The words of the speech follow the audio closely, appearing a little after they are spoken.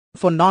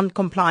for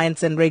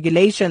non-compliance and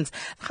regulations.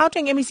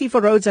 Gauteng MEC for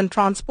Roads and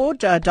Transport,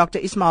 Dr.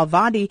 Ismail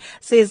Vadi,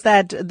 says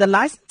that the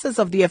licenses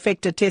of the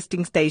affected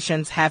testing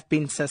stations have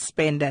been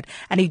suspended.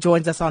 And he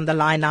joins us on the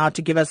line now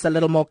to give us a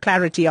little more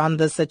clarity on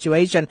this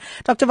situation.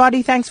 Dr.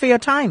 Vadi, thanks for your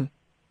time.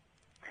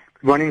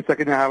 Good morning,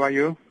 Sakina. How are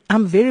you?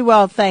 I'm very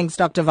well, thanks,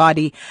 Dr.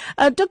 Vadi.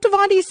 Dr.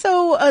 Vadi,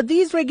 so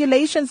these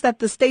regulations that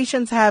the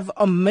stations have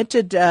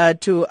omitted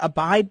to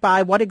abide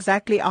by, what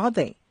exactly are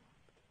they?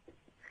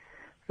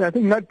 So I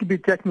think, not to be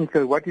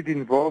technical, what it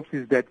involves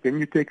is that when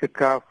you take a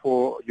car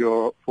for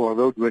a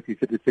roadworthy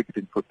certificate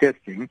and for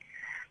testing,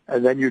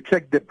 then you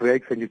check the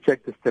brakes and you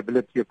check the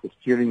stability of the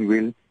steering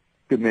wheel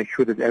to make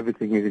sure that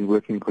everything is in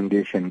working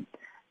condition.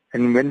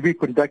 And when we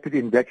conducted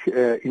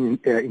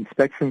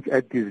inspections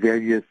at these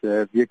various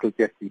vehicle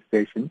testing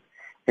stations,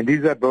 and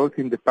these are both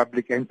in the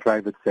public and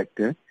private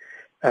sector,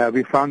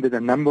 we found that a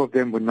number of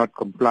them were not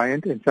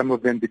compliant, and some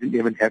of them didn't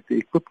even have the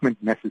equipment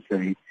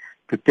necessary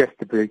to test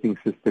the braking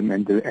system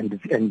and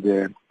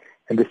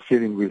the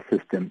steering wheel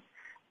system.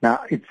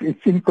 Now,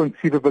 it's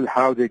inconceivable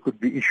how they could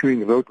be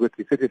issuing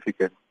roadworthy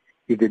certificates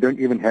if they don't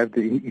even have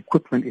the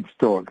equipment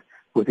installed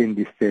within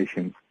these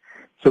stations.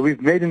 So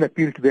we've made an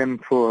appeal to them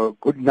for a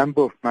good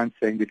number of months,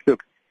 saying that,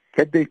 look,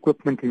 get the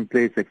equipment in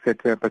place,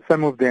 etc. But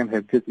some of them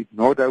have just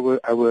ignored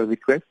our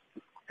request.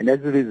 And as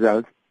a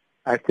result,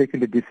 I've taken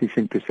the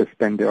decision to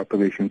suspend the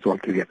operations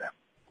altogether.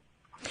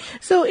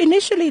 So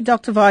initially,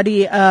 Dr.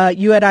 Vadi,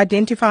 you had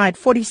identified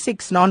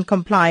 46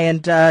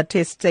 non-compliant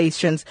test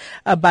stations,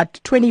 but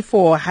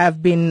 24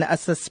 have been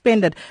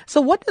suspended.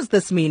 So what does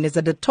this mean? Is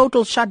it a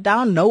total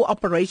shutdown, no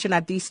operation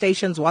at these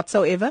stations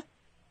whatsoever?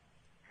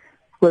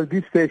 Well,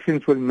 these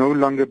stations will no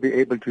longer be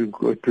able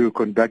to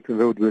conduct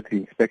roadworthy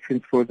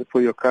inspections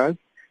for your cars.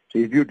 So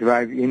if you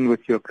drive in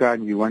with your car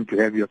and you want to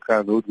have your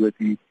car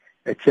roadworthy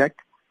checked,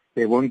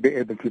 they won't be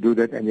able to do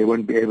that, and they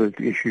won't be able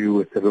to issue you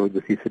with a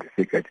roadworthy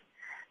certificate.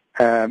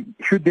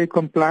 Should they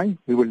comply,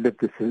 we will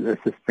lift the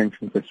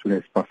suspensions as soon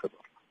as possible.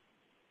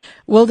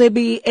 Will there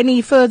be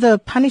any further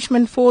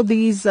punishment for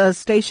these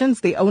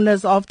stations, the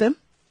owners of them?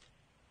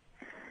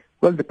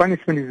 Well, the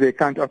punishment is they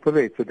can't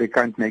operate, so they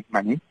can't make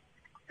money.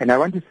 And I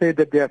want to say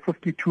that there are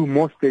 52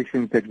 more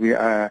stations that we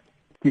are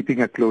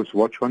keeping a close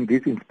watch on.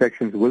 These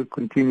inspections will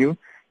continue,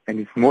 and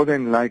it's more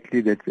than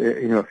likely that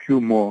a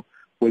few more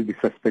will be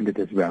suspended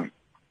as well.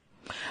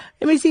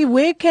 Let me see,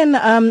 where can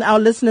our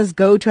listeners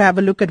go to have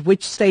a look at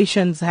which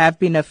stations have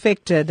been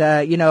affected?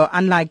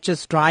 Unlike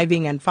just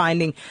driving and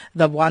finding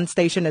the one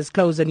station is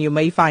closed and you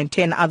may find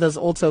 10 others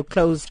also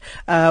closed,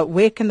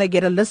 where can they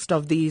get a list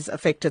of these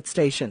affected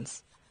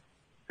stations?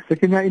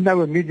 Sakina, in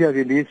our media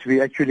release, we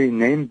actually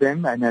named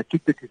them, and I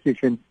took the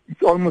decision.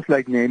 It's almost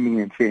like naming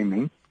and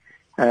shaming.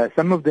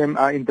 Some of them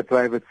are in the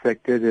private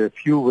sector. There are a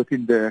few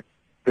within the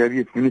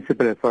various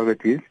municipal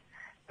authorities.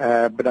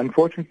 But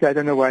unfortunately, I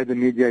don't know why the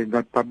media is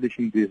not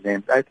publishing these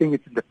names. I think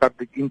it's in the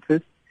public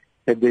interest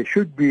that they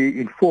should be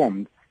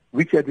informed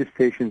which are the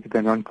stations that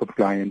are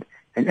non-compliant,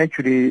 and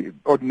actually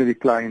ordinary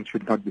clients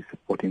should not be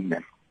supporting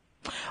them.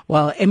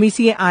 Well,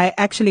 MEC, I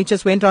actually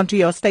just went onto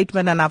your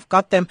statement and I've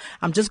got them.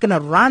 I'm just going to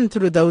run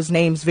through those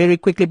names very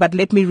quickly, but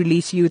let me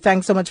release you.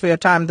 Thanks so much for your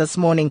time this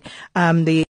morning.